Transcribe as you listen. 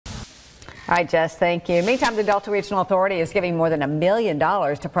All right, Jess, thank you. Meantime, the Delta Regional Authority is giving more than $1 million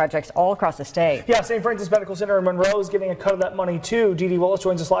to projects all across the state. Yeah, St. Francis Medical Center in Monroe is getting a cut of that money too. Dee Dee Willis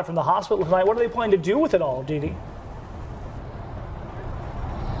joins us live from the hospital tonight. What are they planning to do with it all, Dee Dee?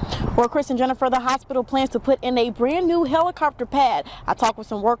 Well, Chris and Jennifer, the hospital plans to put in a brand new helicopter pad. I talked with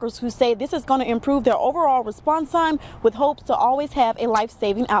some workers who say this is going to improve their overall response time with hopes to always have a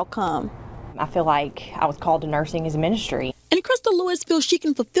life-saving outcome. I feel like I was called to nursing as a ministry. And Crystal Lewis feels she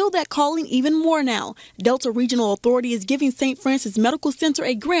can fulfill that calling even more now. Delta Regional Authority is giving St. Francis Medical Center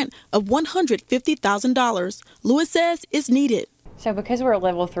a grant of $150,000. Lewis says it's needed. So because we're a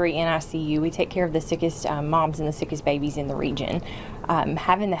level 3 NICU, we take care of the sickest moms and the sickest babies in the region.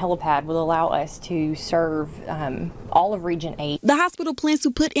 Having the helipad will allow us to serve all of Region 8. The hospital plans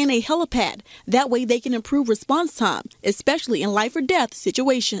to put in a helipad. That way they can improve response time, especially in life or death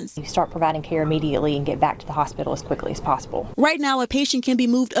situations. We start providing care immediately and get back to the hospital as quickly as possible. Right now, a patient can be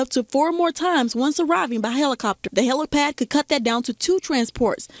moved up to 4 more times once arriving by helicopter. The helipad could cut that down to 2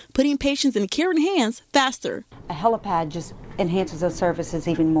 transports, putting patients in caring hands faster. A helipad just enhances those services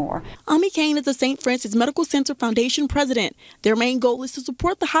even more. Ami Kane is the St. Francis Medical Center Foundation president. Their main goal is to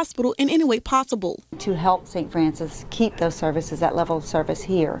support the hospital in any way possible. To help St. Francis keep those services, that level of service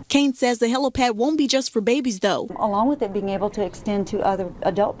here. Kane says the helipad won't be just for babies, though. Along with it being able to extend to other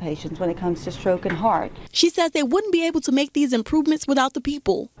adult patients when it comes to stroke and heart. She says they wouldn't be able to make these improvements without the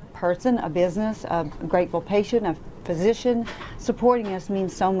people. Person, a business, a grateful patient, a physician supporting us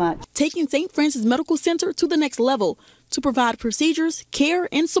means so much. Taking St. Francis Medical Center to the next level to provide procedures, care,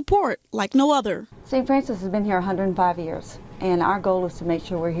 and support like no other. St. Francis has been here 105 years, and our goal is to make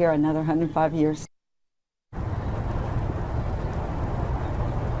sure we're here another 105 years.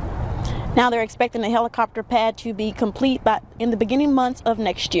 Now they're expecting the helicopter pad to be complete in the beginning months of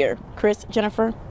next year. Chris, Jennifer.